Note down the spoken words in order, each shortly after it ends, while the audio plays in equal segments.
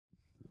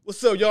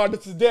What's up, y'all?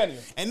 This is Daniel.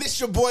 And this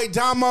your boy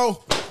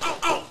Damo.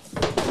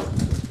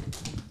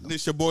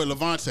 This your boy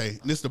Levante.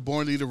 And this the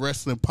Born Leader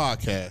Wrestling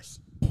Podcast.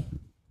 I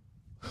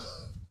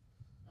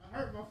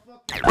hurt my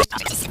fucking...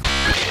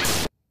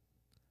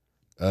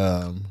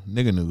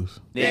 Nigga news.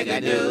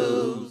 Nigga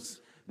news.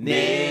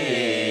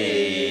 Nigga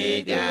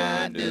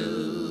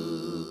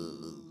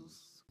news.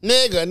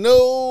 Nigga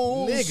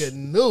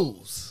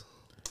news.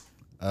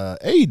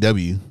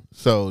 AEW.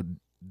 So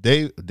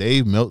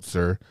Dave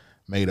Meltzer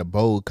made a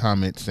bold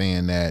comment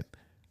saying that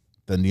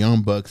the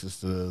Young Bucks is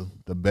the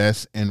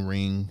best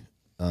in-ring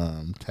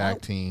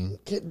tag team.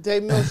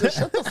 Dave Meltzer,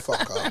 shut the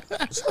fuck up.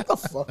 Shut the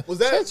fuck. Was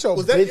that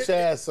bitch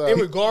ass up? In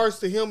regards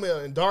to him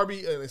and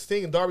Darby and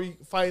Sting and Darby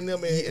fighting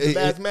them in the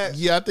last match?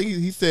 Yeah, I think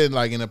he said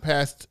like in the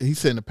past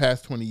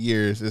 20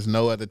 years, there's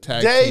no other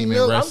tag Dave team in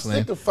Meltzer, I'm wrestling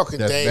sick of fucking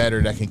that's Dave.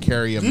 better that can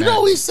carry a match. You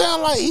know he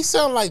sound like? He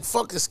sound like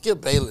fucking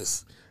Skip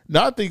Bayless.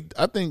 No, I think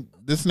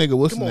this nigga,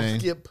 what's Come his on, name?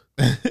 Skip.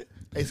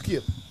 Hey,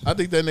 Skip. I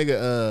think that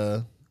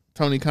nigga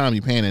Tony Khan be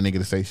paying that nigga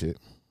to say shit.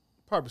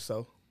 Probably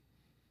so.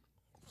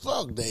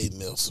 Fuck Dave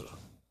Meltzer.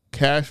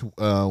 Cash,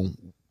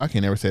 I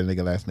can't never say the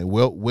nigga last name.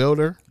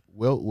 Wilder,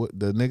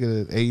 the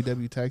nigga, the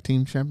AEW tag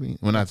team champion.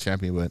 Well, not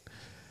champion, but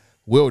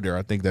Wilder,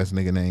 I think that's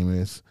the nigga name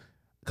is.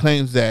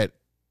 Claims that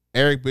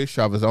Eric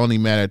Bischoff is only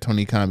mad at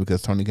Tony Khan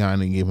because Tony Khan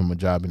didn't give him a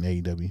job in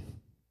AEW.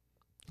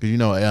 Because you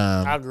know,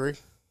 I agree.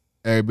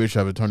 Eric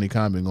Bischoff and Tony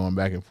Khan been going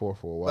back and forth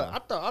for a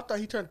while. But I thought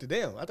he turned it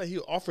down. I thought he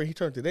offered, he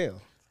turned it down.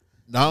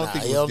 No, I don't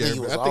think it was Gary. he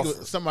was I think it offered.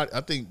 was somebody.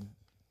 I think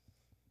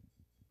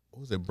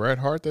was it Bret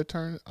Hart that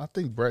turned? I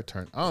think Bret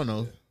turned. I don't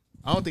know.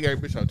 I don't think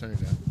Eric Bischoff turned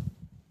it down.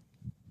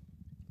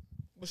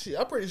 But shit,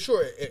 I'm pretty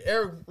sure if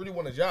Eric really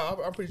want a job,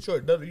 I'm pretty sure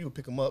WWE would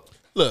pick him up.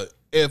 Look,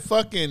 if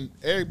fucking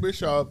Eric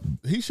Bischoff,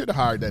 he should have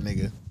hired that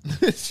nigga.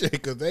 Shit,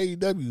 because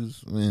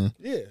AEW's, man.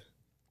 Yeah.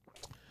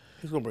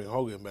 He's gonna bring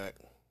Hogan back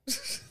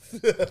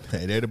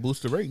Hey, they're to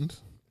boost the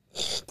ratings.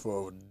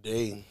 for a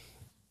day.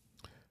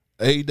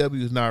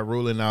 AEW is not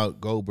ruling out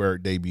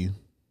Goldberg debut.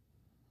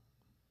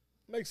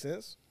 Makes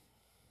sense.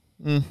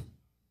 Mm.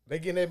 They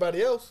getting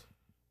anybody else.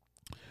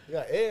 They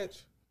got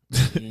Edge.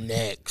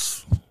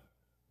 Next.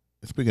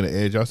 Speaking of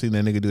Edge, y'all seen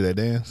that nigga do that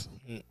dance?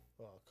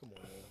 Oh, come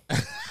on,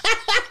 man.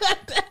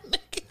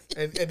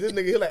 and this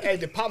nigga, he like, hey,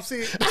 did Pop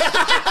see it?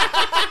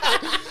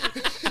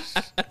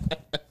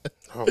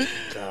 Oh my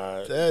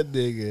God. That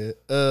nigga.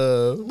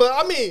 But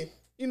I mean,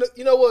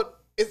 you know what?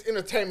 It's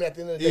entertainment at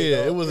the end of the day. Yeah,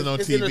 dog. it wasn't on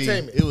It's TV.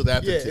 entertainment. It was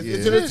after Yeah, TV.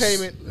 it's Yeah.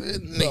 entertainment. That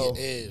So- nigga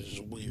Edge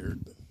is weird.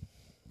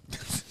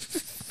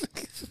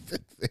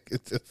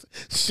 It's just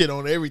shit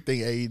on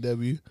everything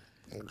AEW.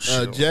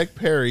 Shit. Jack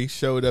Perry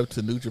showed up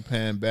to New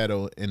Japan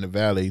Battle in the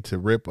Valley to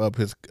rip up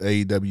his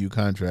AEW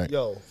contract.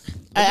 Yo,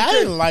 I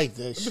didn't like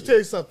that let me shit. tell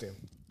you something.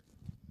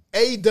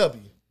 AEW,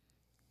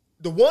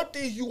 the one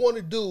thing you want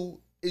to do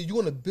is you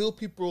want to build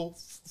people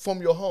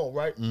from your home,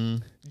 right?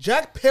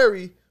 Jack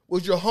Perry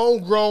was your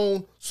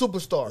homegrown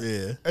superstar.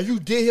 Yeah. And you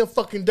did him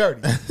fucking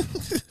dirty.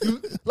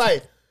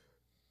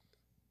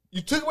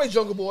 You took away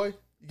Jungle Boy,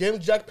 you gave him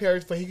Jack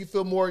Perry so he could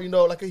feel more,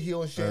 like a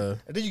heel and shit. And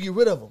then you get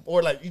rid of him.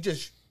 Or like you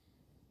just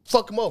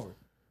fuck him over.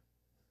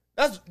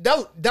 That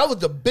was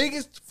the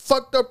biggest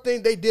fucked up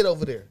thing they did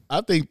over there.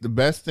 I think the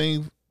best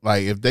thing,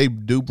 like if they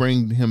do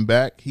bring him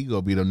back, he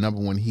gonna be the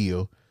number one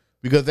heel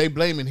because they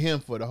blaming him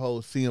for the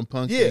whole CM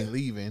Punk thing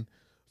leaving.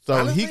 So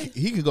Honestly,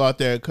 he could go out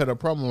there and cut a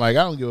promo like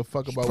I don't give a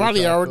fuck about.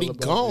 Probably what y'all already feel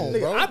about gone,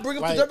 this. nigga, bro. I bring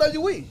him Like- to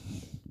WWE.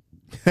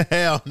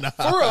 Hell no.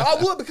 For real, I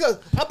would because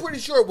I'm pretty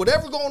sure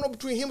whatever going on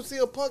between him and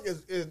CM Punk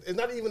is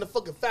not even a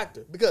fucking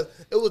factor because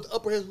it was the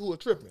upper heads who were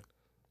tripping.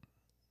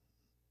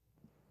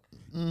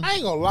 I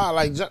ain't gonna lie.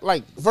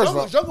 Like first of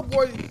all, Jungle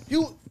Boy,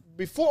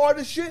 before all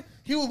this shit,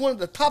 he was one of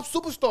the top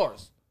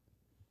superstars.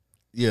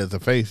 Yeah, it's a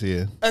face.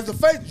 Yeah, As a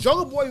face,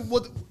 Jungle Boy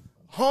was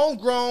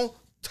homegrown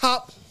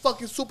top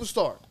fucking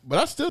superstar. but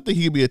I still think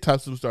he could be a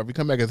top superstar if he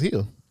come back as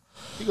heel.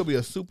 He gonna be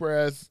a super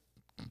ass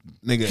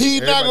nigga. he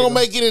not Everybody gonna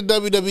make it in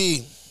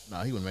WWE.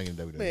 Nah, he wouldn't make it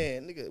in WWE.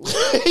 Man,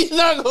 nigga, He's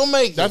not gonna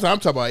make it. That's what I'm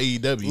talking about.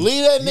 AEW.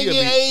 Leave that He'll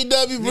nigga in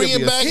AEW. Bring he'll it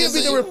be a- back. he'll and be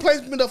the say,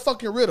 replacement of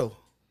fucking Riddle.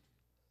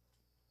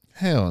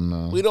 Hell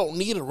no. we don't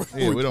need a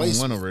Yeah, we don't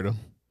replacement. want a Riddle.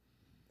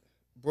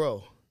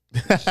 Bro.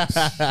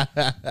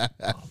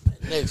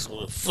 Next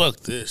one. Fuck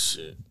this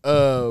shit.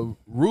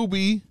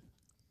 Ruby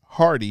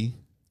Hardy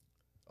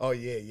Oh,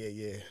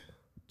 yeah.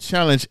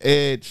 challenge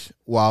Edge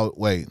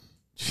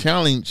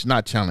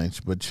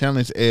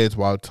challenge Edge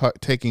while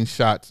taking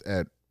shots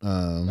at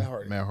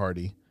Matt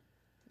Hardy.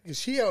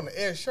 She on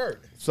the Edge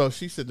shirt. So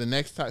she said the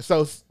next time.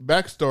 So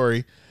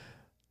backstory,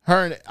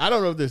 her and I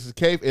don't know if this is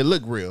cave. It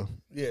looked real.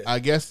 Yeah. I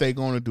guess they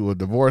going to do a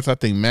divorce. I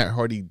think Matt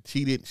Hardy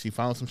cheated. She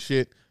found some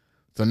shit.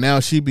 So now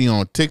she be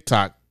on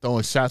TikTok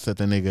throwing shots at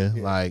the nigga.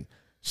 Yeah. Like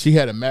she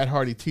had a Matt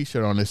Hardy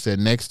t-shirt on that said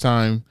next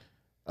time,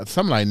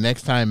 something like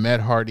next time Matt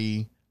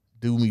Hardy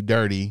do me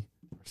dirty,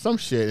 some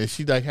shit. And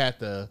she like had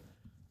the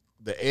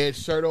Edge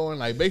shirt on,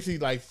 like basically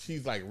like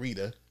she's like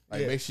Rita,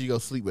 like make sure you go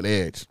sleep with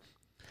Edge.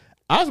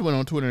 I just went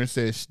on Twitter and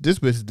said this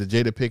bitch is the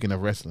Jada Pinkett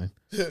of wrestling.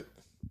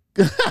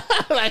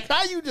 Like,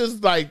 how you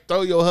just like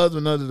throw your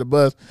husband under the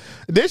bus?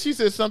 Then she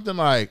said something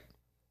like,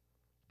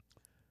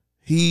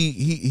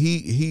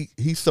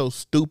 he's so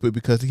stupid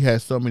because he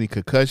has so many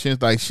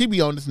concussions. Like, she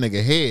be on this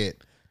nigga head.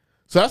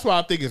 So that's why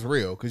I think it's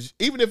real. Because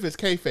even if it's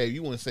kayfabe,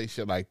 you wouldn't say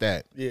shit like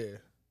that. Yeah.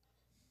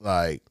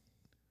 Like,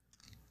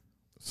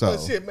 so.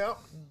 But shit, man,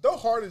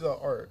 those Hardys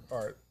are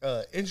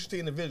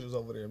interesting individuals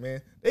over there,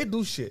 man. They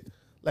do shit.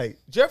 Like,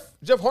 Jeff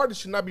Hardy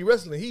should not be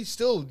wrestling. He's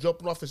still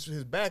jumping off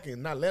his back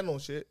and not landing on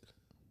shit.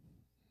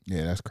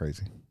 Yeah, that's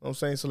crazy. You know what I'm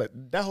saying? So, like,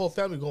 that whole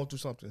family going through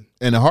something.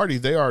 And the Hardys,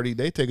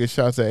 they taking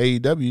shots at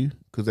AEW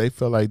because they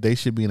feel like they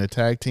should be in a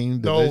tag team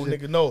division. No,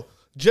 nigga, no.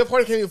 Jeff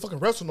Hardy can't even fucking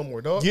wrestle no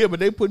more, dog. Yeah,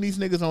 but they putting these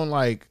niggas on,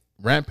 like,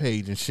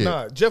 Rampage and shit.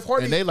 Nah, Jeff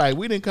Hardy. And they like,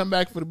 we didn't come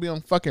back for to be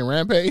on fucking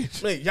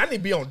Rampage. Man, y'all need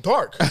to be on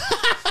Dark.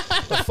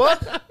 The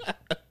fuck?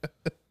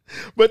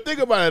 But think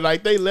about it,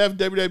 like, they left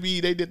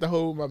WWE, they did the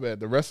whole, my bad,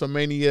 the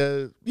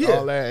WrestleMania,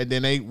 all that, and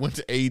then they went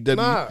to AEW.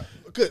 Nah.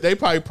 They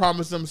probably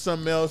promised them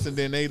something else, and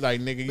then they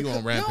like, nigga, you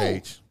on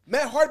Rampage. Yo,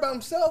 Matt Hardy by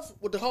himself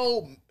with the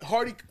whole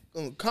Hardy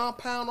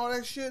compound, all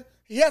that shit,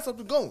 he had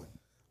something going.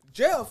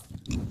 Jeff.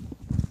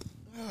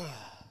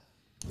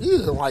 You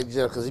don't like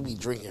Jeff because he be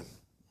drinking.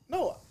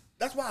 No,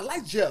 that's why I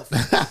like Jeff.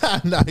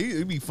 Nah,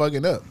 he be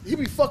fucking up. He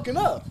be fucking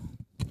up.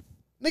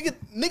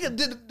 Nigga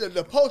did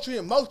the poetry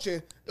in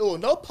motion. It was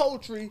no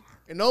poetry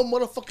and no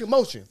motherfucking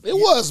motion. It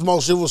was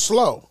motion. It was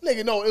slow.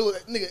 Nigga, no, it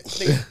was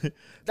nigga.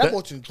 That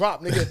motion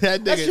dropped,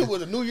 nigga. That shit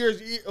was a New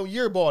Year's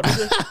year ball,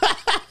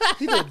 nigga.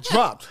 He just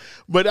dropped.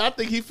 But I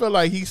think he felt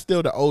like he's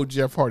still the old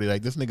Jeff Hardy.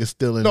 Like, this nigga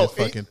still in his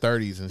fucking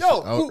 30s and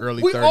yo, shit,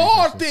 early we 30s.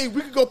 all think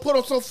we could go put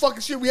on some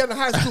fucking shit we had in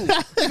high school.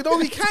 Nigga, no,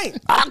 he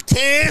can't.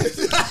 Octane.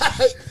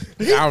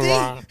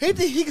 He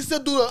think he can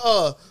still do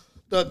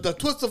the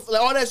twist of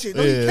like, all that shit.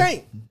 No, he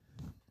can't.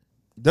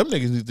 Them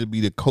niggas need to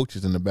be the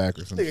coaches in the back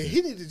or something. Nigga,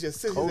 he need to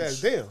just sit his ass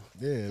down.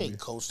 Yeah, Can't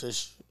coach this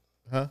shit.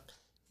 huh?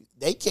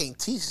 They can't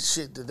teach the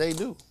shit that they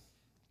do.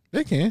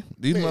 They can.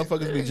 These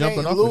motherfuckers be They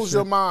jumping can't off. Lose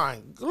your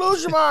mind.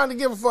 Lose your mind to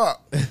give a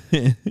fuck.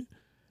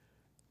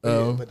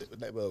 But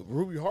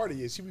Ruby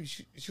Hardy, she would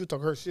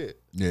talk her shit.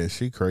 Yeah,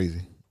 she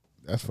crazy.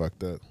 That's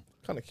fucked up.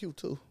 Kind of cute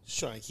too. Just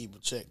trying to keep a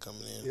check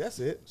coming in. Yeah, that's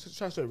it. Just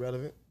trying to stay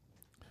relevant.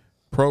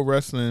 Pro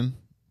wrestling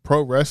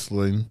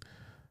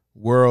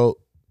world.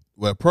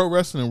 Well, pro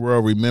wrestling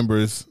world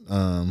remembers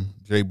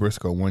Jay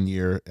Briscoe 1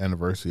 year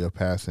anniversary of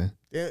passing.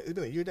 Yeah, it's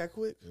been a year that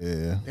quick.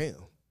 Yeah. Damn.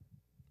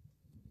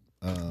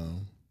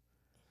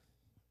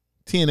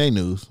 TNA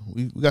news.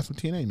 We got some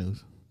TNA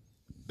news.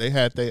 They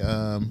had they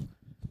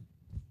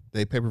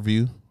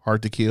pay-per-view,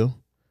 Hard to Kill.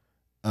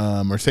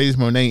 Mercedes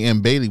Moné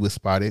and Bayley was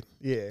spotted.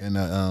 Yeah. And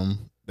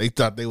they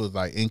thought they was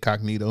like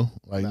incognito.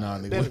 Like,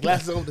 They had the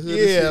glasses on the hood.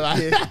 Yeah, and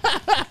shit. like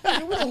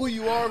Yeah. We know who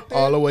you are. Man.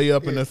 all the way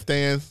up in the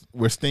stands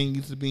where Sting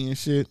used to be and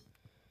shit.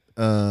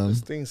 The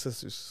Sting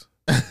sisters.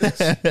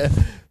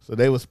 So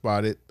they were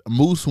spotted.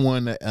 Moose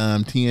won the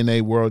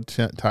TNA World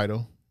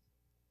Title.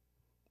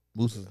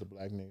 Moose is the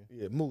black nigga.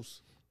 Yeah,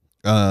 Moose.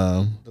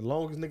 The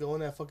longest nigga on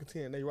that fucking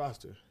TNA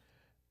roster.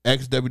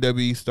 Ex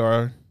WWE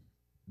star,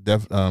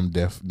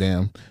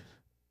 Ziggler.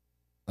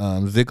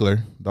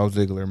 Dolph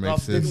Ziggler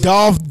makes his.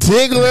 Dolph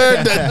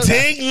Ziggler, the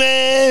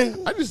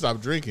Dickman. I just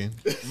stopped drinking.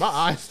 My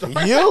eyes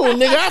started. You,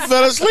 nigga, I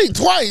fell asleep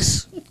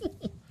twice.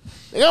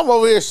 Nigga, I'm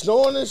over here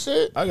snoring and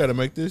shit. I gotta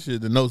make this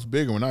shit the notes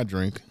bigger when I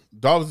drink.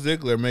 Dolph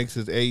Ziggler makes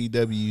his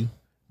AEW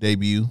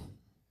debut.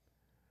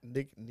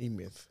 Nick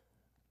Nemeth.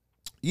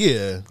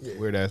 Yeah.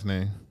 Weird ass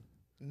name.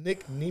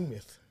 Nick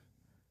Nemeth.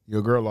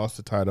 Your girl lost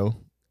the title.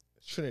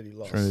 Trinity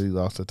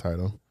lost the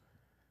title.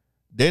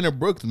 Dana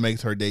Brooks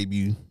makes her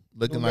debut,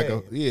 looking like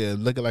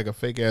a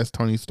fake ass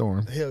Tony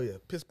Storm. Hell yeah,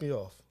 pissed me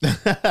off.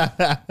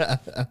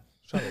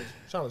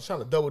 trying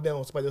to double down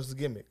on somebody else's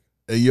gimmick.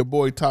 Your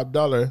boy Top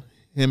Dollar,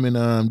 him and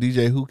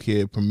DJ Who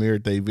Kid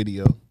premiered their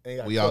video.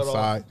 We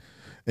outside.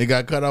 They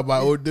got cut off by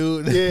old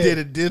dude. Yeah. Did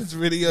a diss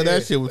video. Yeah.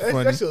 That shit was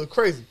funny. That shit was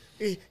crazy.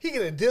 He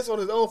getting a diss on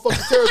his own fucking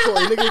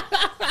territory, nigga.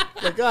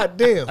 Like, god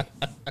damn.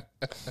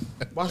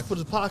 Watch for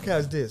the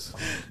podcast diss.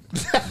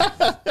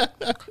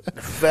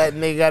 Fat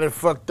nigga got it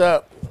fucked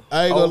up.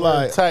 I ain't gonna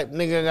lie. Type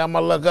nigga got my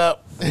luck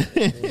up.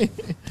 I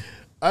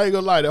ain't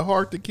gonna lie. The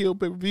Hard to Kill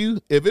pay per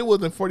view. If it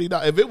wasn't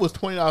 $40, if it was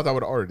 $20, I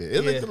would have ordered it.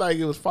 It looked like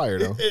it was fire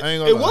though. I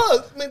ain't gonna lie.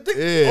 Was. I mean,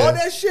 all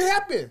that shit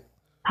happened.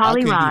 I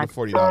can't do the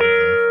 $40.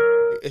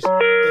 It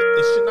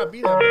should not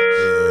be that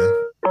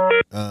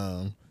much.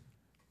 Yeah.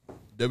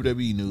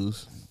 WWE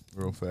news,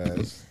 real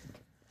fast.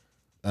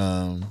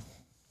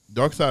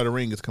 Dark Side of the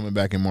Ring is coming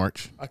back in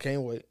March. I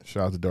can't wait.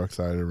 Shout out to Dark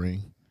Side of the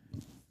Ring.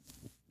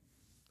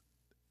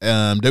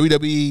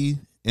 WWE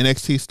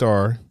NXT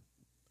star.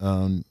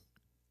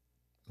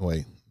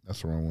 Wait,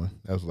 that's the wrong one.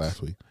 That was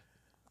last week.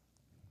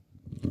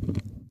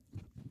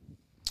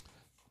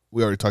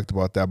 We already talked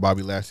about that.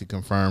 Bobby Lashley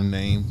confirmed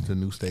name to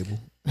new stable.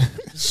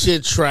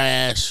 Shit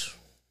trash.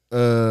 They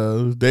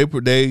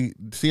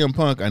CM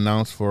Punk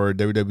announced for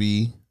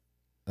WWE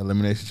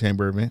Elimination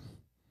Chamber event.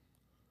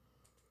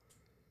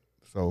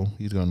 So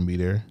he's gonna be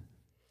there.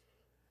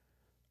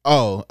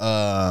 Oh,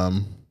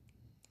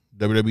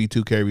 WWE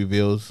 2K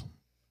reveals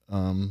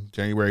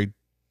January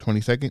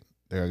 22nd.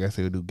 I guess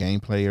they would do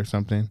gameplay or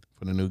something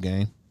for the new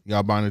game.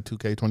 Y'all buying the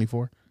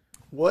 2K24?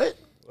 What?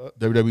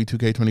 WWE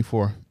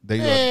 2K24.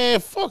 Man,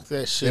 fuck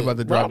that shit. They about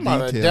to drop I'm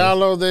about to details.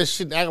 download that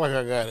shit and act like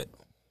I got it.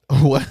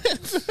 What?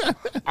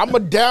 I'm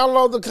going to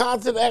download the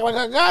content and act like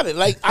I got it.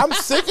 Like, I'm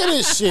sick of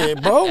this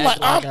shit, bro. Like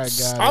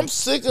I'm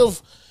sick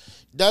of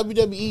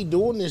WWE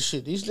doing this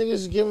shit. These niggas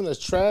is giving us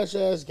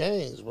trash-ass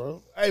games,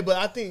 bro. Hey, but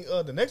I think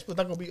the next one's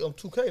not going to be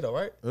 2K, though,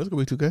 right? It's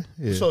going to be 2K?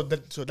 Yeah. So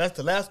that's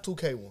the last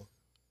 2K one.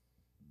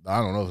 I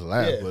don't know if it's the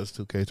last, Yeah. but it's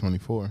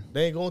 2K24.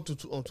 They ain't going to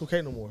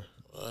 2K no more.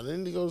 They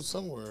need to go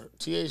somewhere.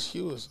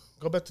 THQ is.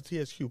 Go back to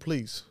THQ,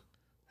 please.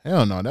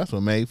 Hell no, that's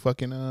what made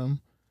fucking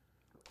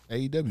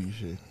AEW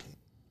shit.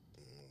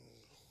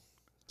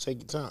 Take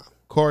your time.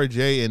 Cora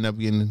J ended up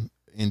getting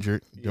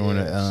injured during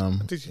a I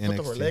think she fucked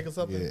up her leg or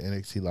something. Yeah,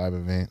 NXT live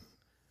event.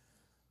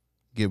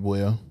 Get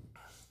well.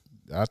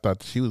 I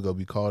thought she was gonna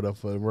be called up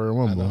for the Royal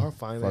Rumble. her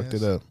fine Fucked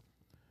ass. it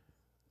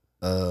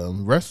up.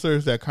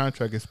 Wrestlers that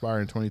contract expire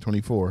in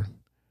 2024.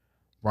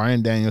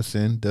 Bryan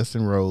Danielson,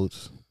 Dustin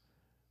Rhodes,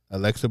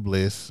 Alexa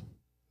Bliss,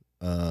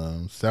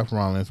 Seth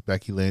Rollins,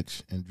 Becky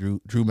Lynch, and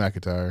Drew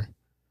McIntyre,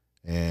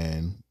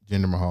 and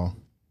Jinder Mahal.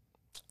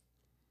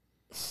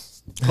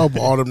 Hope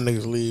all them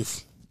niggas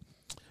leave.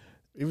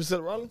 Even Seth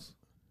Rollins?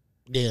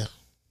 Yeah.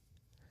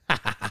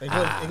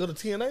 Ain't go to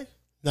TNA?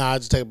 Nah, I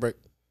just take a break.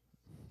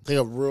 Take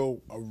a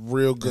real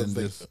good And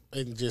break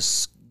and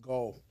just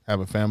go. Have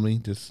a family,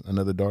 just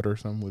another daughter or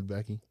something with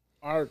Becky.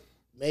 Or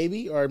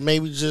maybe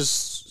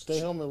just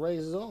stay home and raise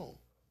his own.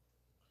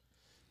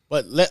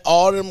 But let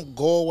all them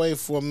go away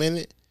for a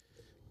minute.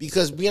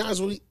 Because be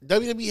honest with you,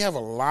 WWE have a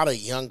lot of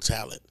young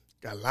talent.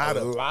 Got a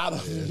lot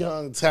of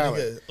young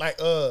talent. nigga, like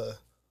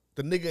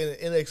the nigga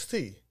in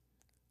NXT.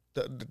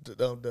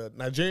 The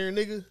Nigerian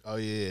nigga. Oh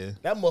yeah,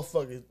 That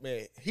motherfucker,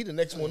 man, he the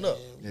next one up.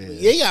 Yeah,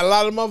 you got a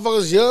lot of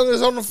motherfuckers young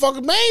that's on the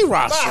fucking main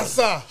roster.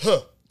 Massa,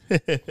 huh.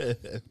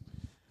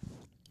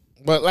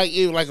 But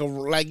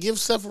give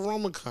Seth a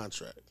Roman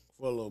contract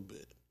for a little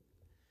bit.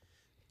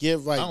 I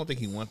don't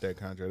think he want that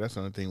contract. That's the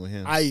only thing with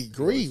him. I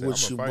agree I'm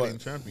with a you, fighting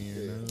but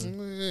champion.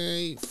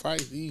 he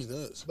fight these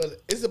nuts.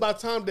 But it's about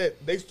time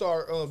that they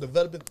start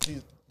developing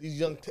these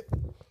young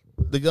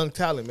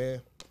talent,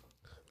 man.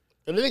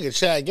 And the nigga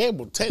Chad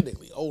Gable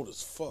technically old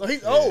as fuck. No,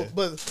 he's old,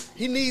 but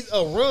he needs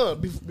a run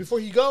before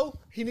he go.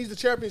 He needs the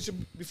championship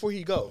before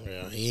he go.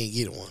 Yeah, he ain't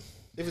getting one.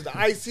 If it's the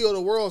IC of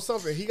the world or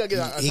something, he got to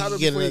get a title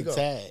get before he another go.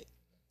 tag.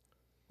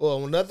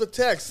 Well, another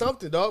tag,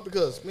 something, dog,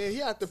 because, man,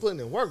 he out there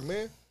putting in work,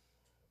 man.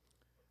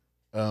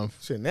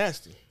 Shit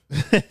nasty.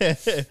 I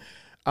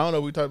don't know.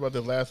 We talked about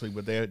this last week,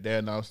 but they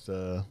announced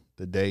the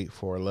date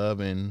for Love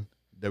and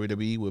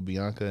WWE with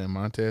Bianca and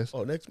Montez.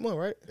 Oh, next month,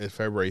 right? It's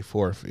February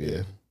 4th,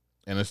 yeah.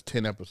 And it's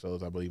 10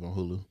 episodes, I believe, on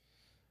Hulu.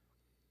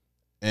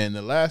 And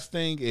the last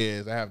thing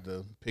is, I have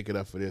to pick it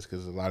up for this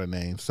because there's a lot of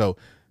names. So,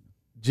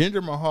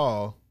 Jinder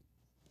Mahal,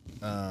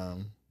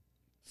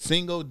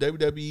 single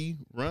WWE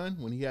run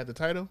when he had the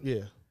title,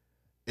 Yeah.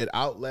 it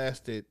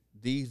outlasted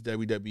these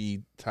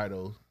WWE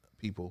title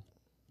people.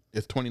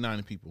 It's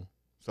 29 people.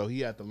 So he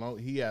had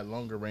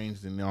longer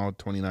range than all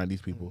 29 of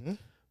these people. Mm-hmm.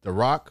 The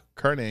Rock,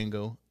 Kurt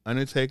Angle,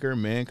 Undertaker,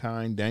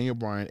 Mankind, Daniel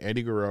Bryan,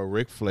 Eddie Guerrero,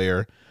 Ric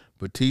Flair,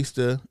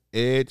 Batista,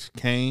 Edge,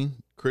 Kane,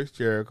 Chris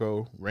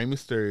Jericho, Rey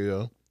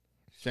Mysterio,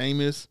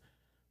 Sheamus,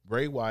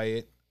 Bray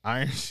Wyatt,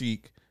 Iron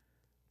Sheik,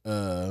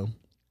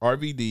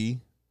 RVD.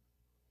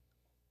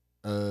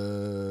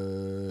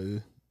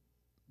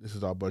 This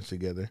is all bunched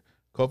together.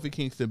 Kofi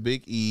Kingston,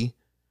 Big E,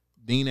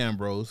 Dean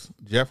Ambrose,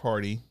 Jeff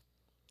Hardy,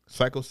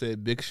 Psycho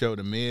said Big Show,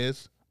 The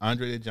Miz,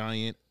 Andre the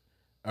Giant,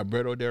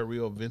 Alberto Del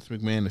Rio, Vince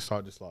McMahon, and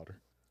Sergeant Slaughter.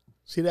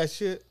 See that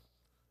shit?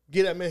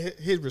 Give that man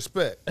his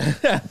respect.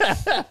 Give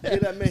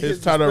that man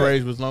his title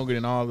range was longer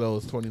than all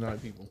those 29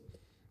 people.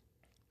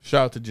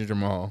 Shout out to Jinder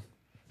Mahal.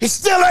 He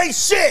still ain't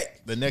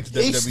shit. The next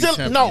WWE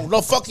champion.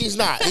 No, fuck he's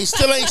not. He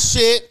still ain't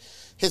shit.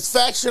 His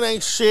faction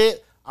ain't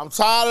shit. I'm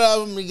tired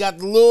of him. He got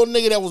the little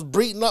nigga that was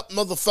beating up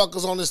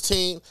motherfuckers on his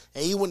team,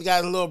 and he went and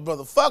got his little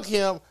brother. Fuck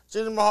him.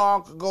 Jinder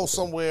Mahal could go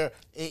somewhere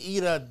and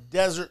eat a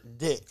desert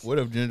dick. What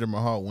if Jinder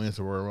Mahal wins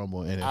the Royal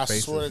Rumble and then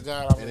swear to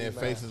God, I'm gonna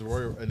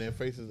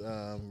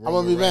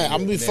be mad. I'm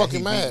gonna be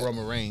fucking mad.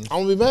 Roman Reigns.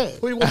 I'm gonna be mad.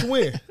 Who you want to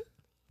win?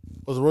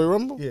 Was it Royal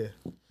Rumble? Yeah.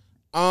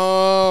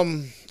 I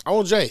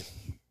want Jay.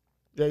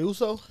 Jay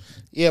Uso?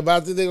 Yeah, but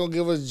I think they're gonna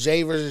give us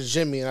Jay versus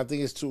Jimmy, and I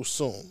think it's too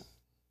soon.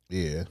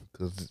 Yeah,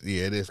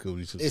 it is gonna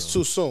be too soon. It's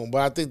too soon,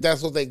 but I think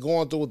that's what they're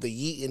going through with the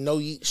yeet and no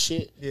yeet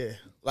shit. Yeah.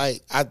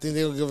 Like, I think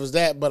they'll give us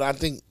that, but I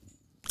think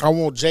I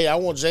want Jay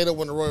to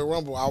win the Royal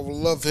Rumble. I would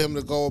love for him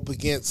to go up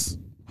against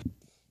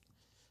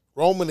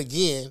Roman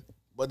again,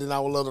 but then I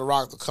would love The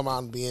Rock to come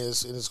out and be in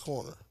his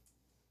corner.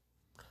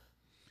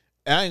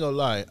 I ain't gonna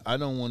lie. I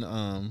don't want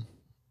to.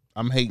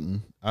 I'm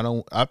hating.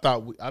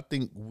 I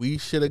think we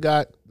should have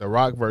got The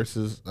Rock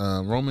versus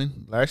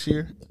Roman last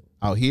year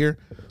out here.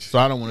 So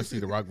I don't want to see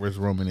The Rock versus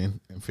Roman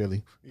in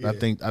Philly. Yeah.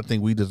 I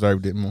think we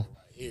deserved it more.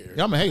 Yeah,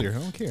 I'm a hater. I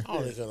don't care. I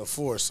only can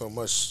afford so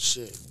much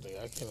shit.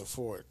 I can't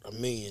afford $1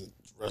 million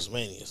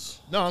WrestleManias.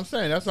 No, I'm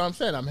saying that's what I'm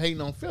saying. I'm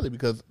hating on Philly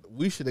because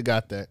we should have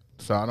got that.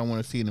 So I don't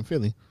want to see it in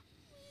Philly.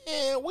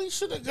 Yeah, we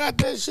should have got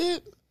that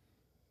shit.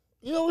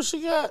 You know what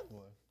she got?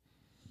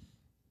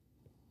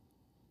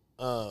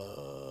 I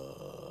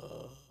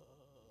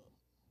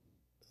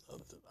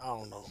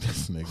don't know.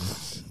 This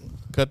nigga.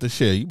 Cut the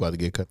shit. You about to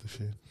get cut the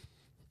shit.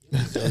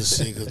 That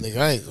shit, cause nigga,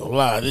 I ain't gonna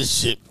lie. This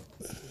shit.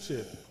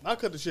 I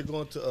cut the shit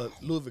going to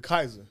Ludwig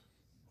Kaiser.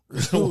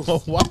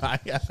 Why?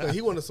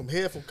 He wanted some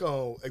head from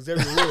Xavier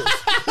Woods.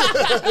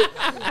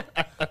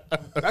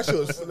 that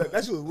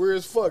shit was weird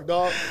as fuck,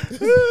 dog.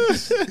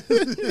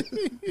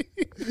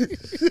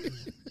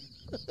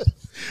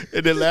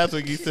 And then last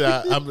week he said,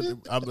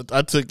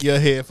 I took your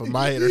head for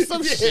my head or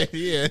some shit.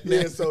 Yeah.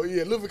 So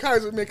Ludwig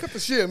Kaiser, man, cut the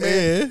shit,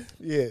 man.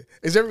 Yeah.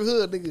 Xavier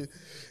Hood, nigga.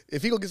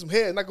 If he gonna get some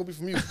head, it's not gonna be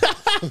from you.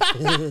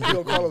 He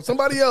gonna call him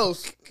somebody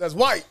else that's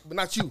white, but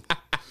not you.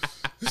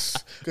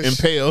 And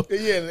pale.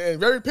 Yeah, and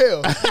very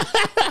pale.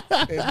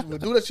 And we'll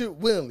do that shit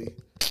willingly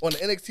on the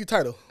NXT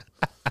title.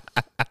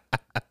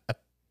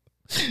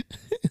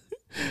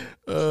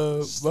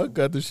 My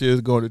cut the shit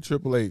is going to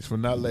Triple H for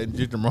not letting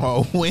Jinder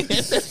Mahal win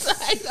the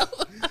title.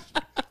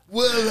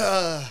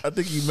 Well, I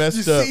think he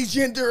messed you up. see,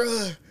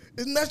 Jinder,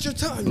 it's not your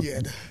time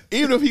yet.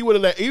 Even if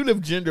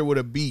Jinder would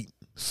have beat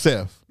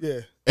Seth.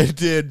 Yeah. And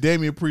then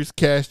Damian Priest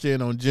cashed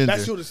in on Jinder.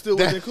 That should have still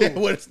been cool.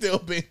 Would have still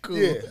been cool.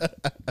 Yeah.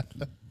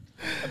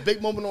 A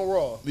big moment on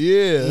Raw.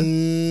 Yeah.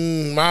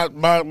 My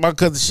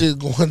cut the shit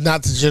going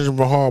not to Jinder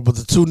Mahal, but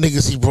the two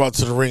niggas he brought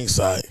to the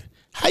ringside.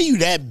 How you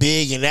that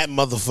big and that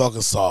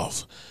motherfucker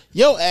soft?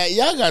 Y'all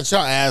got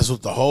y'all ass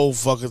with the whole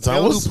fucking time.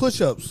 They don't do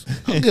push-ups.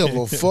 I don't give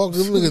a fuck.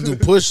 Them niggas do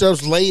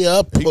push-ups, lay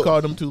up. He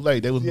called them too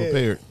late. They was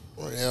prepared.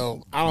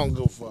 Well, I don't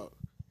give a fuck.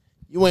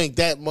 You ain't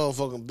that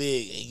motherfucking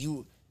big, and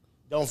you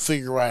don't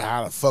figure out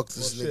how to fuck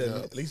this nigga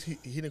up. At least he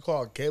didn't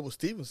call Gable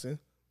Stevenson.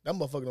 That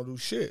motherfucker don't do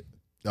shit.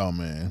 Oh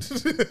man, you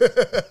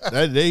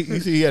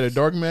see, he had a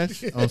dark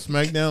match on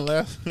SmackDown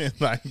last night.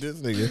 Like this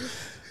nigga,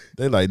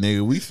 they like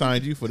nigga, we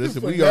signed you for this.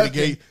 We already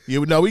gave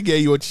you. No, we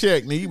gave you a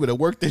check, nigga. You better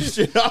work this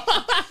shit out.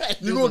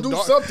 You gonna do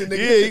something, nigga?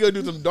 Yeah, you gonna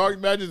do some dark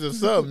matches or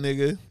something,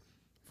 nigga.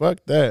 Fuck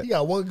that. He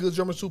got one good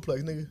German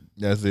suplex, nigga.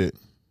 That's it.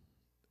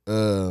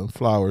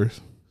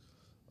 Flowers.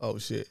 Oh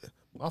shit,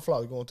 my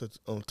flowers going to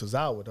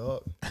Tozawa,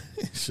 dog.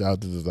 Shout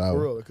out to Tozawa.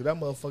 For real, because that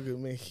motherfucker,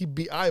 man, he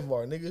beat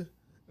Ivar, nigga.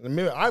 And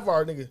remember,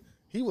 Ivar, nigga.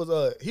 He was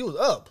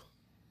up.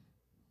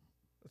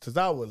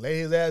 Tozawa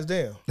lay his ass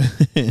down.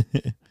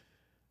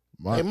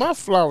 My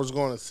flowers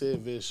going to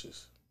Sid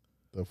Vicious.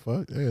 The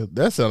fuck? Yeah,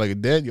 that sound like a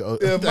Daniel.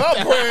 In my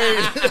brain,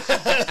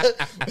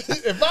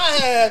 if I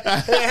had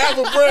half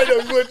a brain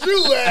of what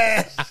you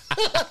had.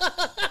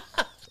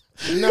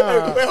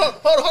 Nah. Wait,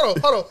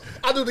 hold on.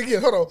 I'll do it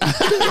again. Hold on.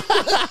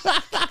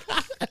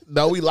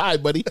 No, we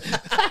lied, buddy.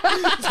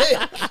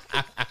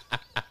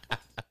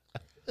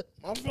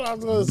 My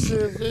flowers going to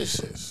Sid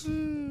Vicious.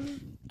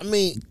 I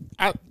mean,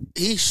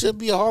 he should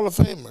be a Hall of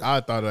Famer.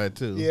 I thought of that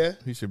too. Yeah.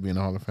 He should be in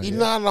the Hall of Fame. He's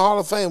not in the Hall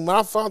of Fame. When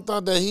I found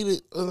out that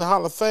he in the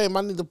Hall of Fame,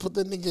 I need to put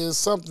that nigga in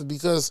something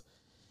because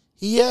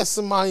he has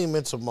some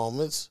monumental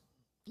moments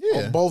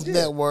on both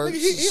networks.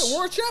 Nigga, he a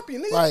world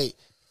champion, nigga. Like,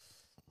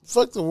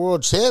 fuck the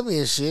world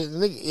championship.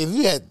 Nigga, if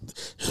you had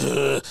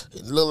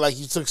it looked like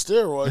you took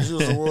steroids, you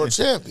was a world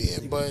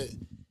champion. But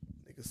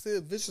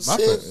Sid Vicious.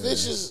 Sid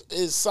Vicious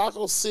is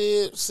Socko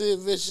Sid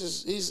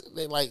Vicious.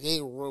 They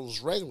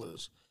was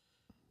regulars.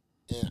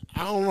 And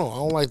I don't know. I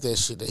don't like that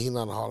shit that he's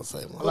not a Hall of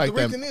Famer. But like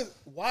the reason is,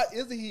 why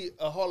isn't he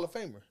a Hall of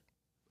Famer?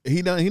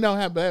 He don't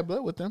have bad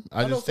blood with them.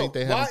 I just think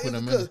they haven't put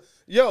him in.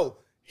 Yo,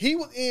 he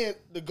was in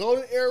the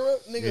golden era,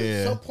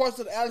 nigga. Some parts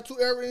of the attitude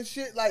era and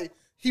shit. Like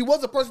he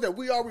was a person that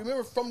we all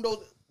remember from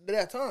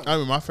that time. I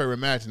mean, my favorite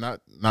match,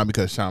 not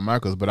because Shawn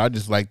Michaels, but I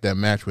just like that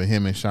match with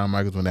him and Shawn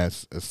Michaels when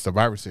that's a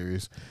Survivor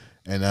Series,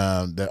 and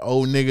the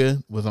old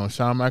nigga was on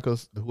Shawn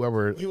Michaels.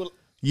 Whoever. That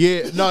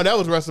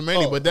was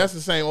WrestleMania, but that's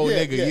the same old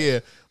nigga.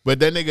 Yeah. But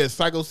that nigga,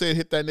 Psycho said,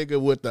 hit that nigga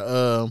with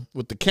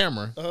the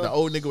camera, the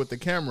old nigga with the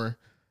camera.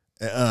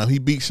 He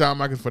beat Shawn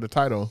Michaels for the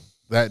title.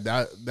 That's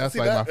my favorite.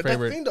 That's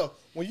the thing though,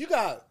 when you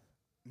got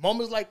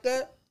moments like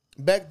that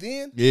back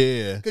then,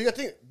 because you got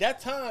to think that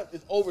time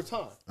is over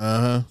time.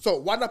 So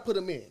why not put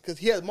him in? Because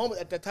he had a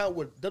moment at that time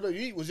where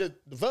WWE was just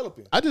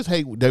developing. I just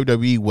hate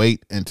WWE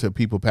wait until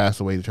people pass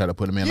away to try to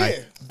put him in.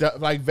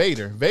 Like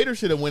Vader. Vader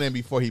should have went in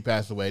before he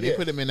passed away. They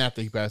put him in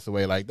after he passed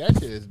away. Like that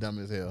shit is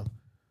dumb as hell.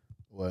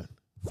 What?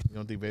 You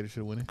don't think Vader should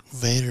have won it?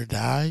 Vader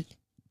died?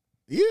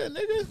 Yeah,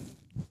 nigga.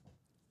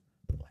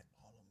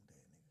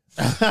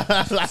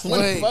 Like, when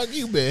the fuck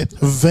you been?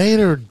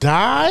 Vader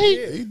died?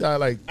 Yeah, he died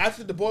like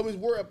after the Boy Meets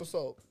War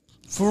episode.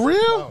 For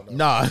real?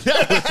 Nah,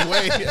 that was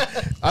way.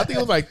 I think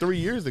it was like 3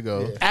 years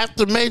ago. Yeah.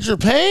 After Major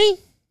Pain?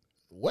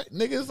 What,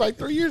 nigga? It's like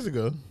 3 years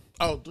ago.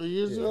 Oh, 3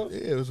 years ago?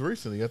 Yeah, it was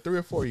recently. 3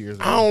 or 4 years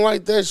ago. I don't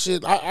like that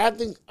shit. I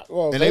think.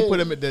 Well, and they put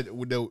him at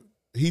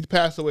he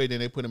passed away, then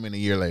they put him in a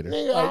year later.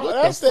 Nigga,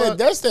 like,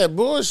 that's that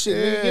bullshit.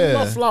 Yeah. Nigga, give me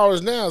my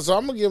flowers now, so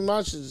I'm gonna give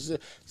my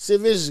shit. Sid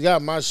Vicious got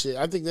my shit.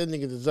 I think that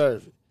nigga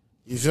deserves it.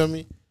 You feel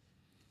me?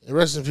 And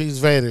rest in peace,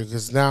 Vader,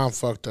 because now I'm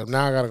fucked up.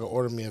 Now I gotta go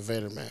order me a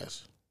Vader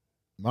mask.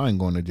 Mine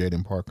going to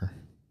Jaden Parker.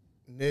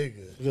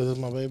 Nigga. Because it's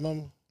my baby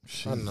mama?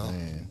 I know.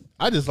 Man.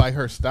 I just like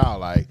her style.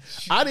 Like,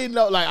 I didn't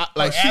know, like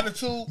Her she,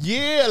 attitude.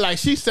 yeah, like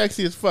she's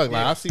sexy as fuck.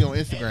 Like I see on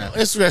Instagram.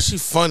 Instagram, she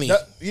funny.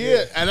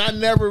 Yeah, and I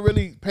never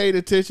really paid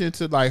attention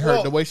to like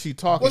her, the way she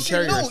talk and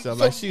carry herself.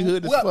 Like she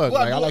hood as fuck.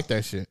 Like I like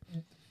that shit.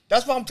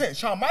 That's what I'm saying.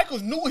 Shawn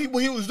Michaels knew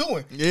what he was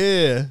doing.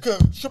 Yeah. Cause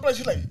Triple H,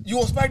 she's like, you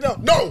on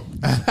SmackDown? No.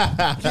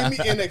 Give me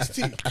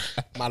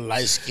NXT. My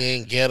light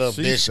skin, get up,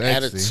 bitch, sexy.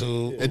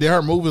 attitude. And then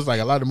her move is like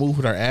a lot of move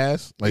with her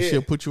ass. Like Yeah.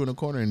 she'll put you in the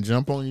corner and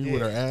jump on you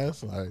with her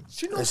ass. Like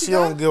She knows And she she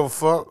don't got. give a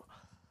fuck.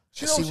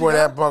 She She knows wear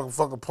that got.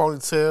 fucking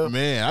ponytail.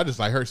 man, I just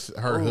like her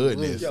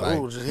hoodness. ooh,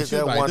 Like just hit she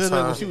was that like, one "Duh, duh,"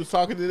 time. when she was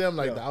talking to them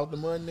like the out the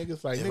mud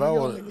niggas. Like If nigga, I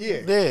yo, was,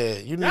 nigga. Yeah.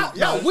 you need.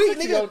 Y'all weak,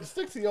 nigga.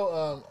 Stick to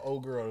your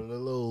old girl, the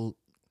little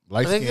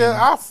light skin. Nigga,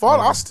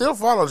 I still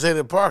follow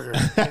Jaden Parker.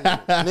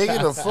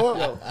 Nigga, the fuck.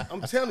 Yo,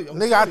 I'm telling you.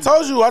 Nigga, I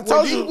told you.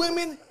 When these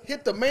women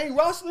hit the main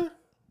roster,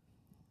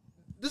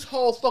 this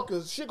whole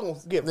fucking shit gonna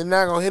get. They're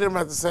not gonna hit him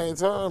at the same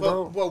time,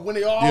 bro. But when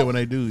they all, Yeah, when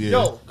they do, yeah.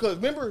 Yo, cause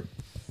remember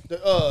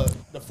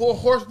the 4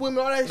 horsewomen,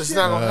 all that It's shit.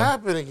 not gonna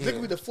happen They could be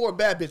again. the 4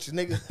 bad bitches,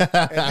 nigga.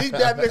 And these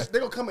bad bitches, they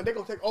gonna come in, they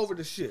gonna take over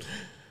the shit.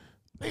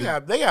 They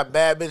got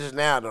bad bitches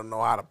now. Don't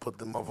know how to put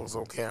them motherfuckers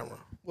on camera.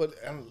 But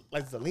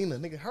like Zelina,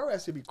 nigga, her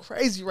ass should be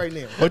crazy right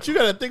now. But you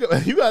gotta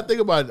think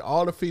about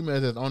all the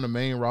females that's on the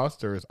main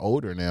roster is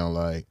older now.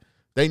 Like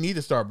they need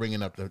to start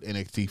bringing up the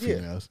NXT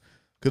females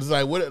because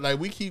it's like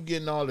we keep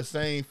getting all the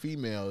same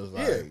females.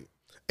 Like, Yeah,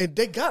 and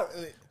they got.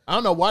 I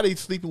don't know why they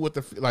sleeping with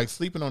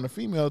sleeping on the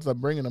females. Like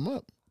bringing them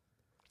up.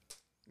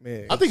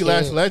 Man, I think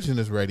Last Legend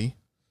is ready.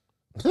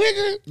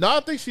 Nigga, No, I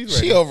think she's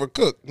ready. she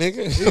overcooked,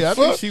 nigga. Yeah, I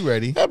think she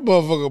ready. That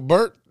motherfucker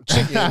burnt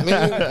chicken,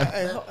 nigga.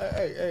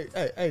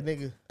 hey,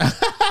 nigga,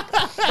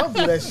 don't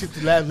do that shit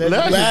to Last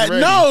Legend. Last-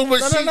 ready. No, but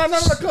No,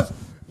 because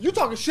you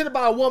talking shit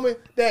about a woman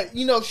that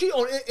you know she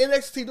on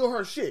NXT doing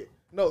her shit.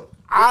 No,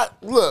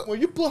 look. when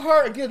you put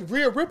her against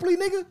Rhea Ripley,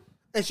 nigga,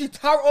 and she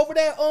tower over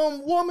that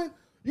woman,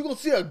 you gonna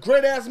see a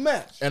great ass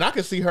match. And I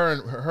can see her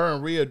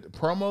and Rhea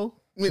promo.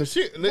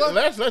 So What?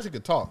 Last Legend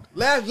could talk.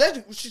 Last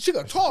Legend, she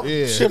gonna talk.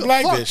 Yeah. She Shit can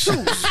like fuck this. too.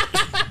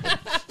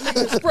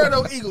 Nigga, spread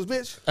those Eagles,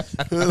 bitch.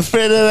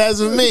 Fed that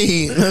ass with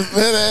me.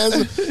 Fed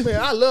ass.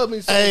 Man, I love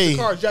me some Hey.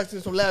 Jakar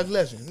Jackson from Last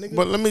Legend, nigga.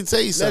 But let me tell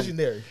you something.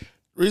 Legendary.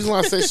 Reason why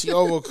I say she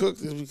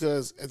overcooked is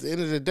because at the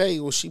end of the day,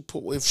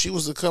 if she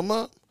was to come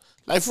up,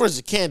 like for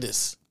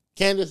instance,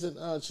 Candace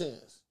and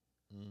Chance,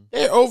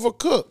 they're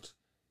overcooked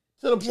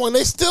to the point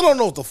they still don't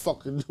know what the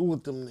fuck to do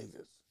with them niggas.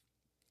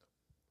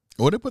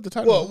 Or they put the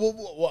title.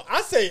 Well,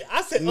 I say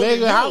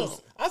Nigga, how-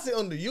 underused. I say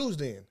underused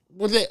then.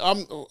 But they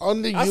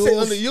underused, I say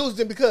underused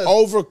then because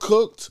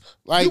overcooked.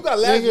 Like you got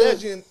Last nigga,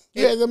 Legend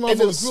yeah, in them this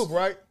motherfuckers. group,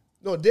 right?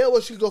 No, damn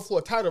well she could go for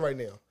a title right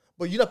now.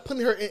 But you're not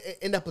putting her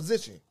in that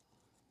position.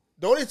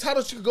 The only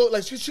title she could go,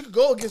 like she could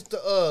go against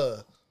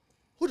the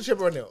who the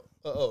champion right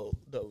now?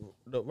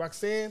 The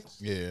Roxanne.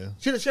 Yeah.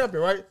 She the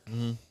champion, right?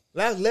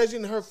 Last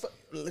Legend,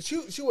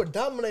 she would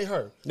dominate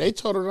her. They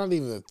told her not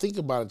even to think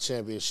about a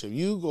championship.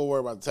 You go worry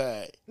about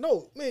tag.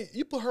 No, man,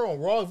 you put her on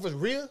Raw versus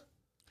Rhea.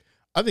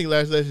 I think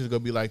Last Legend is gonna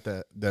be like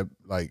that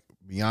like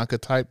Bianca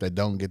type that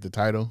don't get the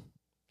title.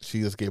 She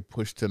just get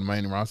pushed to the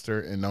main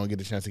roster and don't get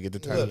a chance to get the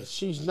title. Look,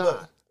 She's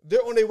not. they're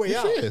on their way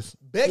out. She is.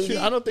 Becky,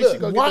 I don't think she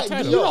gonna Why? get the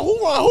title. You know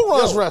who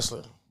runs Yo.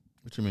 wrestling?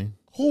 What you mean?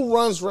 Who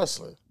runs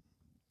wrestling?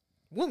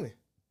 women.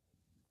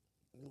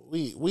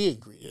 We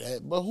agree to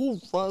that. But who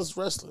runs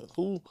wrestling?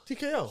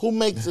 TKO. Who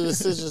makes the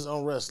decisions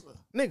on wrestling?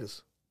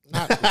 Niggas.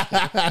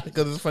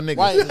 Because it's for niggas.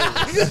 White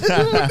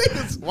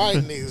niggas. White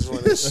niggas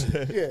run this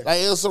shit. Yeah. Like,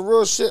 it's some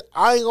real shit.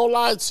 I ain't gonna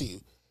lie to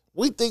you.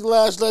 We think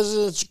Last Legend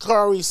and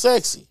Chikari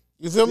sexy.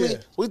 You feel me? Yeah.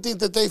 We think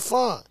that they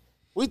fine.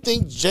 We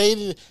think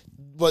Jaden,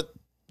 but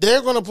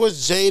they're gonna push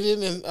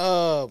Jaden and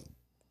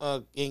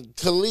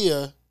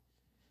Kalia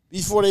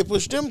before they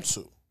push them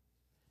two.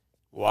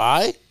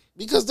 Why?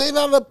 Because they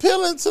not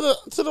appealing to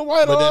the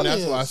white But then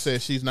audience. that's why I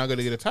said she's not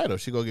gonna get a title.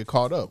 She gonna get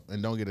caught up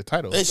and don't get a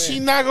title. And she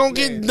not gonna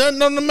get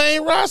nothing on the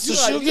main roster. You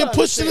gotta- She'll you get gotta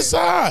pushed to the I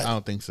understand. side.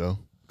 don't think so.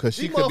 Because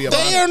she These could be a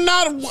They are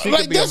not She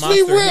like could be a let's be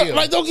monster real. heel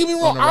Like don't get me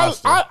on wrong. the I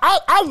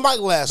roster. like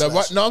Last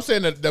Legend. No, I'm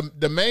saying that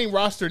the main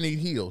roster need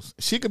heels.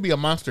 She could be a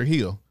monster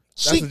heel.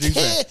 That's She what you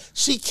can said.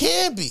 she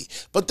can be,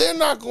 but they're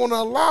not gonna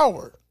allow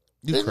her.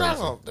 You They're not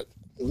crazy. gonna.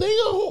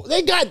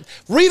 They got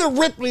Rita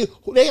Ripley.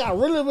 They got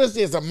Rita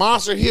Ripley as a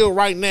monster heel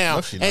right now,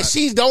 No, she and not.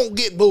 she don't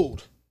get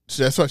booed.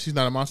 That's why she's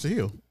not a monster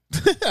heel.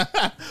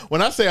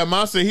 When I say a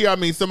monster heel, I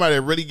mean somebody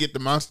that really get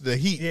the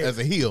heat as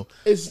a heel.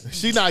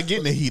 She not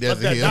getting the heat as But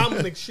a that heel.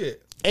 Dominic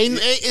shit. And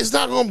it's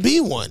not gonna be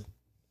one.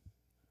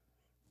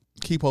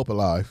 Keep hope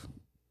alive.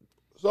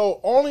 So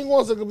only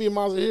ones that can be a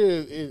monster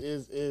heel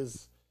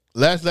is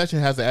Last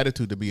Legend has the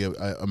attitude to be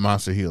a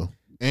monster heel.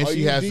 And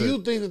she has do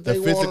you think that the they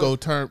physical wanna-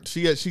 term.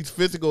 She's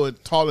physical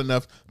and tall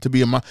enough to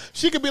be a monster.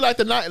 She could be like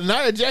the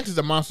Nia Jax's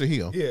a monster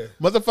heel. Yeah.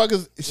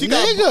 Motherfuckers. She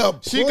got Nigga,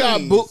 booed.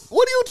 please.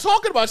 What are you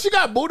talking about? She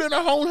got booed in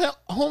her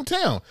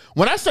hometown.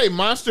 When I say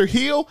monster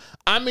heel,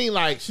 I mean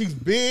like she's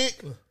big.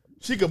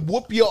 She could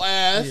whoop your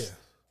ass,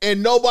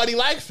 and nobody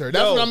likes her.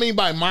 That's Yo. what I mean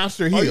by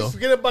monster Are you heel.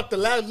 forgetting about the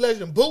last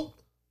legend boot?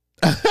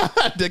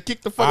 To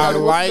kick the fuck I out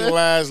of like what's that?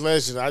 Last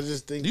Legend. I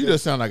just think You that-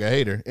 just sound like a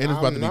hater, and it's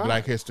about I'm to be not.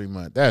 Black History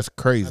Month. That's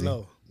crazy. I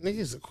know. Nigga,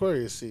 it's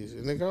Aquarius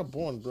season. Nigga, I'm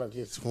born Black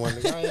History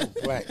Month. Nigga, I am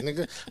black.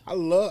 Nigga, I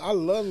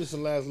love me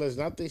some Last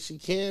Legend. I think she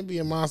can be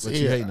a monster. But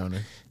you here. hating on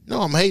her.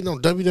 No, I'm hating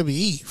on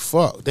WWE.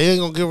 Fuck, they ain't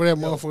gonna give her that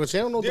motherfucker. They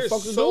don't know what the they're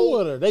fuck to so- do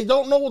with her. They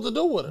don't know what to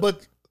do with her.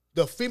 But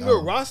the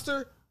female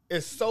roster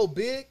is so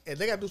big, and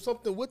they got to do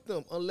something with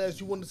them unless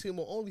you want to see them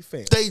on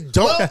OnlyFans. they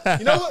don't. Well,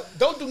 you know what?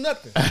 Don't do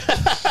nothing.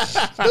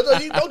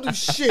 Don't do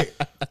shit.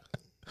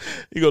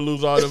 You gonna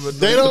lose all them.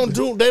 They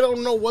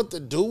don't know what to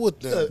do with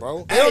them,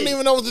 bro. They don't Hey.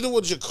 even know what to do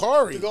with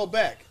Jakari. To go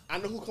back, I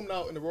know who coming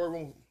out in the Royal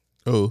Room.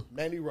 Oh,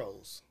 Mandy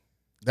Rose.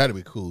 that'd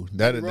be cool.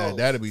 That'd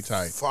be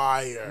tight.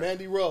 Fire.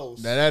 Mandy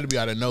Rose. That'd be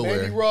out of nowhere.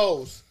 Mandy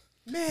Rose.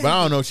 Man, But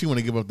I don't know if she want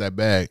to give up that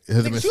bag.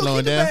 Has it been she'll slowing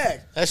keep the down?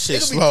 bag. That shit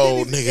It'll be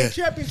slow, tennis nigga. and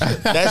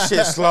championship. That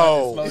shit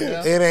slow. Slow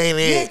down? It ain't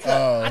Yeah, it.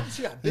 I think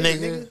she got big,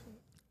 nigga. nigga.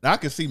 I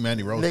can see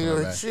Mandy Rose coming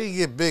Nigga, back. she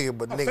get bigger,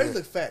 but Her face nigga.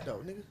 look fat though,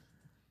 nigga.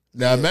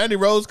 Now Mandy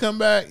Rose come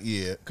back,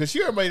 yeah, because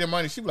she already made the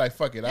money. She be like,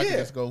 "Fuck it, I can Yeah.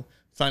 just go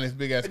sign this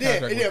big ass And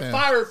contract with then them."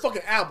 fire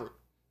fucking Albert.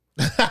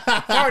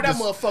 Fire that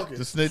motherfucker.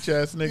 The snitch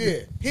ass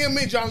nigga. Yeah, him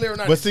and John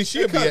Laurinaitis. But see,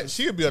 she'll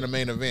They be on the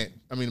main event.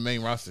 I mean, the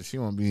main roster. She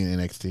won't be in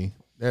NXT.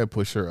 They'll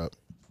push her up.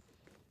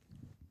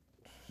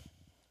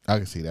 I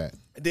can see that.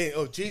 And then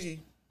Gigi,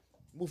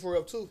 move her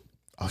up too.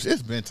 Oh,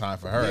 it's been time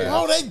for her.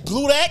 Oh, they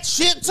blew that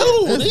shit too.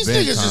 It's These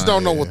been niggas just time,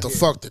 don't know yeah. what the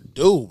fuck to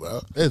do,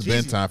 bro. It's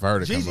been time for her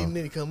to Gigi come up.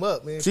 need to come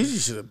up, man. Gigi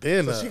should have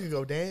been So up. she could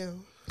go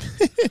down.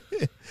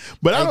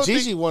 But I Hey, don't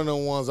Gigi think one of the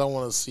ones I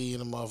want to see in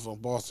the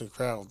motherfucking Boston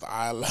crowd with the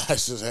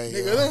eyelashes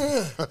hanging out.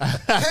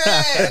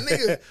 Nigga, hey,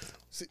 nigga.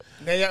 See,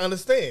 now y'all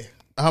understand.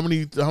 how many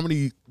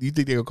you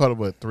think they gonna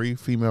call up 3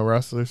 female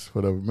wrestlers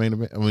for the main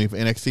event? I mean, for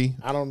NXT.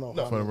 I don't know.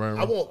 For the main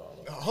I event? want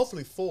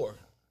hopefully 4.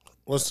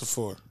 What's the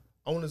for?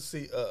 I want to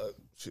see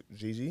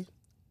Gigi,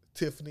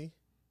 Tiffany,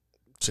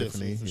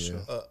 Tiffany, for yeah.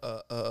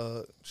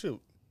 sure.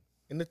 shoot,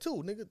 and the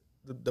 2, nigga,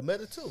 the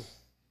Meta 2.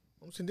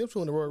 I'm seeing them 2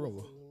 in the Royal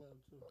Rumble.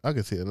 I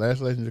can see it.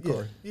 Last Legend of Yeah,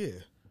 Corey. yeah.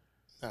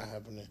 Not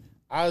happening.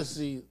 I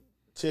see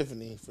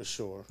Tiffany for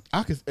sure.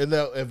 I could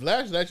if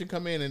Lash Legend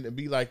come in and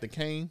be like the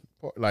Kane,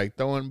 like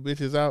throwing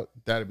bitches out,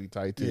 that'd be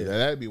tight too. Yeah.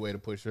 That'd be a way to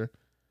push her.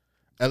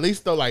 At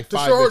least throw like To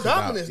 5 show her bitches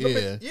out. dominance.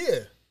 Yeah. Yeah.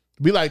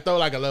 Be like throw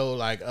like a little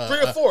like 3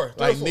 or 4. 3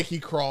 like or 4. Nikki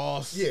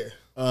Cross. Yeah.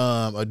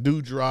 A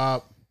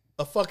Dewdrop.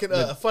 A fucking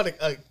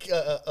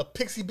a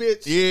pixie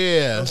bitch.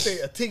 Yeah. I'm saying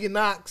a Tegan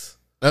Knox.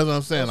 That's what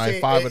I'm saying. Like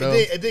saying, 5 of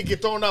those. And then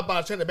get thrown out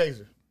by Shayna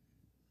Baszler.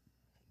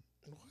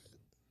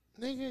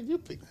 Nigga, you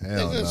pick.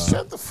 Hell Nigga, no.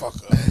 shut the fuck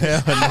up.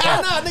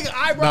 Nah, nigga,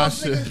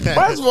 eyebrows, Nah, nigga. shit.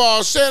 First of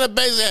all, Shannon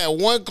Baszler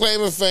had one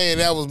claim of fame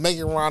that was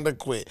making Ronda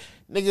quit.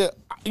 Nigga,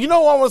 you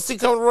know what I want to see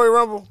come to Royal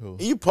Rumble? Who?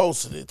 You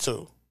posted it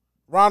too.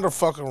 Ronda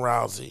fucking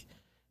Rousey.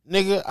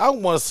 Nigga, I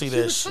want to see She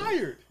that shit.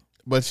 retired.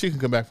 But she can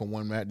come back for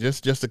one match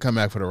just to come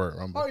back for the Royal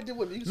Rumble. Already did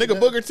what you Nigga, said.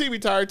 Booker T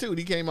retired too.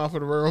 He came out for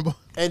the Royal Rumble.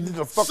 And did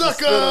the fucking Sucker!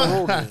 spinning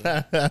roll.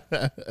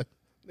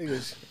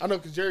 Niggas, I know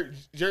because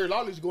Jerry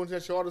Lawler's going to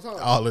that show all the time.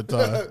 All the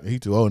time. He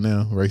too old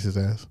now. Racist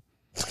ass.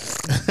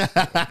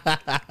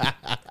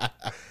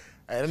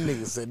 Hey, that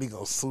nigga said he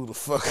gonna sue the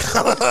fuck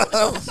out of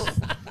us.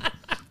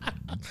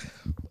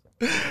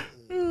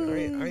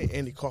 I ain't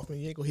Andy Kaufman.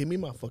 You ain't gonna hit me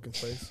in my fucking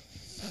face.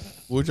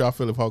 What y'all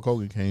feel if Hulk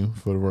Hogan came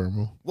for the Royal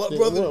Rumble? What,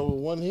 brother? What, with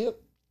one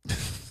hip?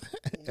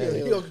 Yeah,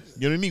 he gonna-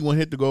 You don't need one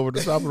hit to go over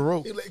the top of the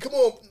rope he like, come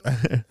on.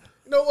 You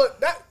know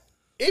what?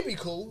 It'd be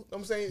cool. You know what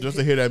I'm saying just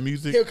to hear that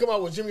music. he'll come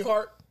out with Jimmy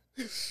Hart.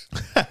 Hey,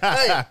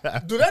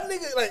 dude, that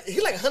nigga he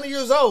like 100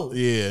 years old.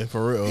 Yeah,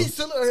 for real. He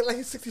still look like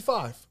he's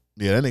 65.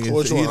 Yeah, that nigga.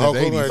 Which He's one, in Hulk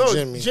his Hogan or 80s. No,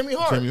 Jimmy? Jimmy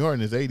Hart. Jimmy Hart in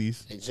his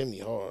 80s Hey, Jimmy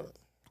Hard.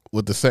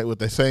 with the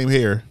same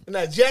hair. And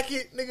that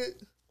jacket, nigga.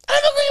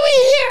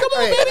 Come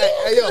on,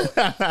 Hey, yo,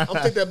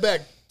 I'm take that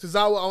back.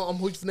 Tozawa, I'm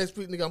hooting for next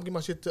week, nigga. I'm getting my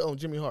shit to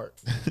Jimmy Hart.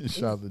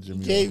 Shout out to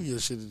Jimmy. Gave your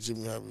shit to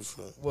Jimmy Hart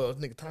before. Well,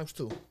 nigga, times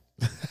 2.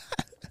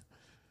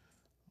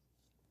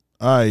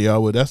 All right,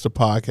 y'all. Well, that's the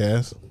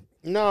podcast.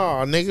 No,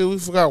 nigga, we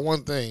forgot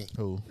one thing.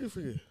 Who? You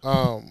forget.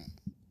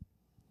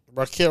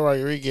 Raquel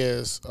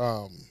Rodriguez,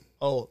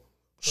 Oh,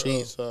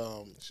 she's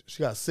she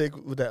got sick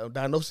with that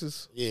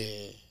diagnosis.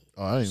 yeah.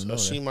 Oh, I didn't even So know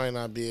she that. might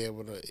not be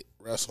able to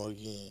wrestle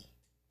again.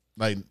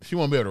 Like, she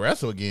won't be able to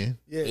wrestle again.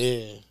 Yeah.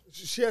 Yeah.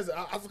 She has,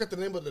 I forgot the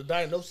name of the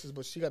diagnosis,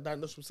 but she got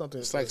diagnosed with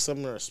something. It's like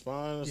something in her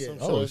spine or Yeah.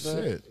 something. Oh like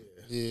that. shit!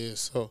 Yeah,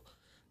 so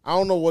I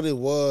don't know what it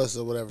was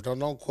or whatever.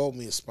 Don't quote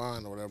me a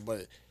spine or whatever,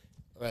 but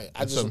like I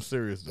That's just something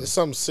serious though. it's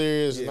something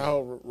serious and Yeah. I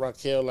hope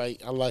Raquel,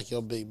 like, I like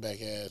your big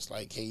back ass.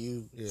 Like, can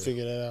you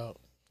figure that out?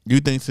 You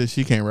think since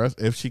she can't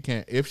wrestle, if she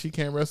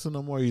can't wrestle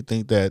no more, you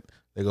think that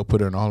they gonna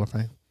put her in the Hall of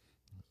Fame?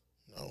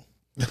 No.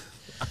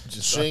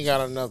 She ain't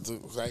got enough to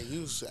like.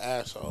 You's an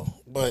asshole,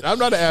 but I'm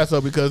not an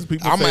asshole because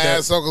people. I'm say an that,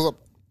 asshole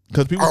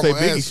because people I'm say an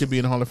Biggie ass- should be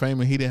in the Hall of Fame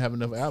and he didn't have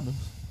enough albums.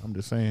 I'm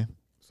just saying.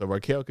 So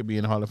Raquel could be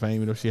in the Hall of Fame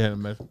even if she had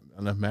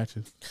enough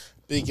matches.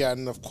 Big got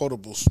enough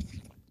quotables.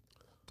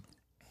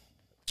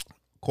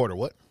 Quarter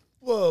what?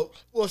 Well,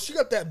 she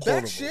got that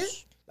back Quotables.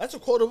 shit. That's a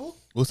quotable.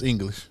 What's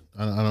English?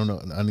 I don't know.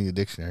 I need a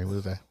dictionary. What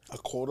is that? A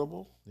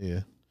quotable?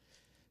 Yeah.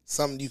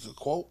 Something you could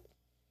quote?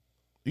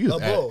 You A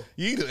bowl.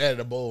 You just added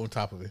a bowl on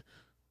top of it.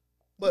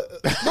 But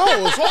No,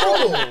 it's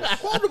quotable.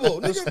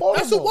 quotable, It's nigga.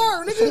 That's a quotable.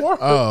 word, nigga.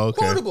 Oh, okay.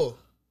 Quotable.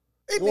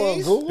 It You wanna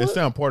means Google It it?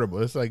 sounds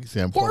portable. It's like you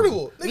saying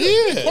portable. portable.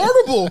 Nigga, Yeah.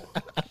 portable.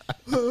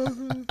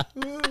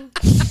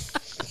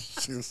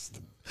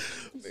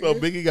 So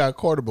Biggie got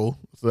quotable.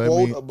 So that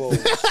means Quotable.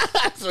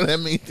 so that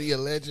means he a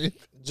legend.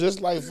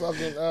 Just like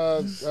fucking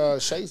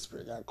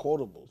Shakespeare got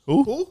quotables.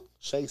 Who?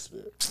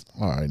 Shakespeare.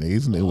 All right, nigga.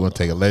 These niggas want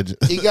to take a legend.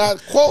 He got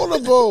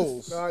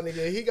quotables. Nah,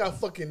 nigga, he got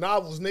fucking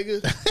novels,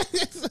 nigga.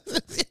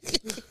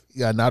 You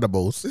got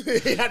notables.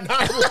 He got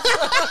novels.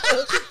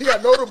 He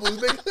got notables,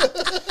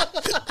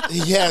 nigga.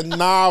 He had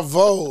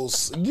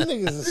novels. You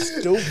niggas are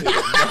stupid.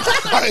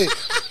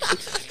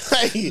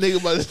 Hey, Nigga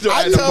about to start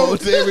I adding told-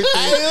 bows to everything.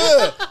 Hey,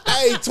 look.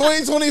 Hey,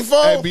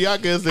 2024. Hey,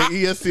 Bianca is the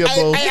ESC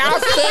bowl. Hey,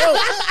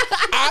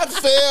 I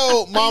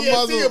failed my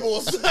mother.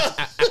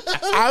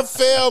 I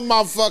failed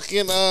my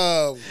fucking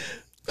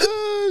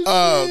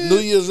New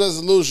Year's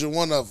resolution.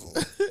 One of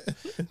them.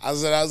 I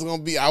said I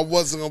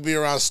wasn't gonna be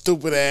around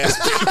stupid ass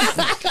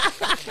people.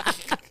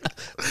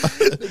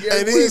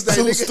 And these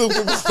two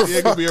stupid Yeah,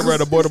 it could be around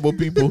abortable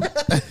people.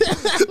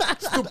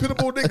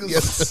 Stupidable niggas.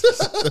 Yes.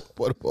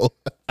 Abortable.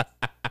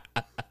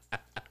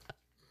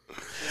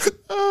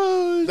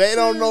 They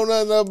don't know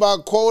nothing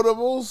about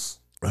quotables.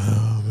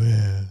 Oh,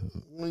 man.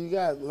 When you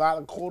got a lot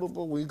of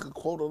quotable, where you could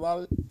quote a lot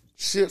of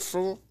shit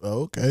from.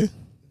 Oh, okay.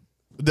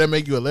 Would that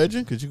make you a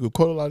legend? Because you could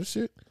quote a lot of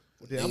shit?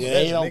 Yeah, I'm a Yeah,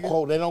 legend, they don't nigga.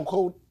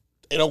 quote.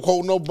 They don't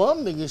quote no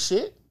bum nigga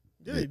shit.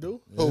 Yeah, they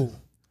do. Who?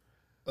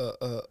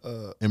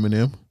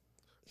 Eminem.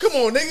 Come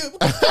on, nigga. What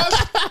the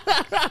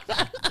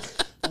fuck?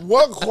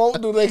 What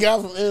quote do they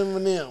got from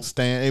Eminem?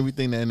 Stand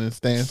everything that in the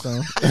stance on.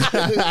 This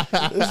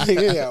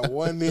nigga got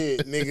one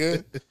hit,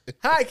 nigga.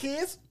 Hi,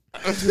 kids.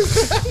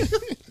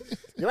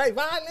 You like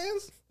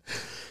violins?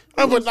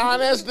 I put 9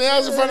 nails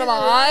in front of my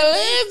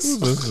eyelids.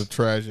 This is a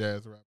trash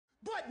ass rap.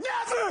 But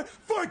never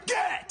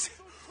forget,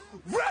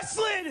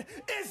 wrestling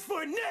is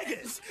for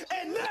niggas,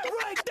 and that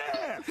right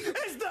there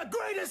is the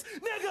greatest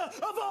nigga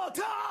of all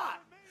time.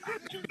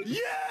 Yeah!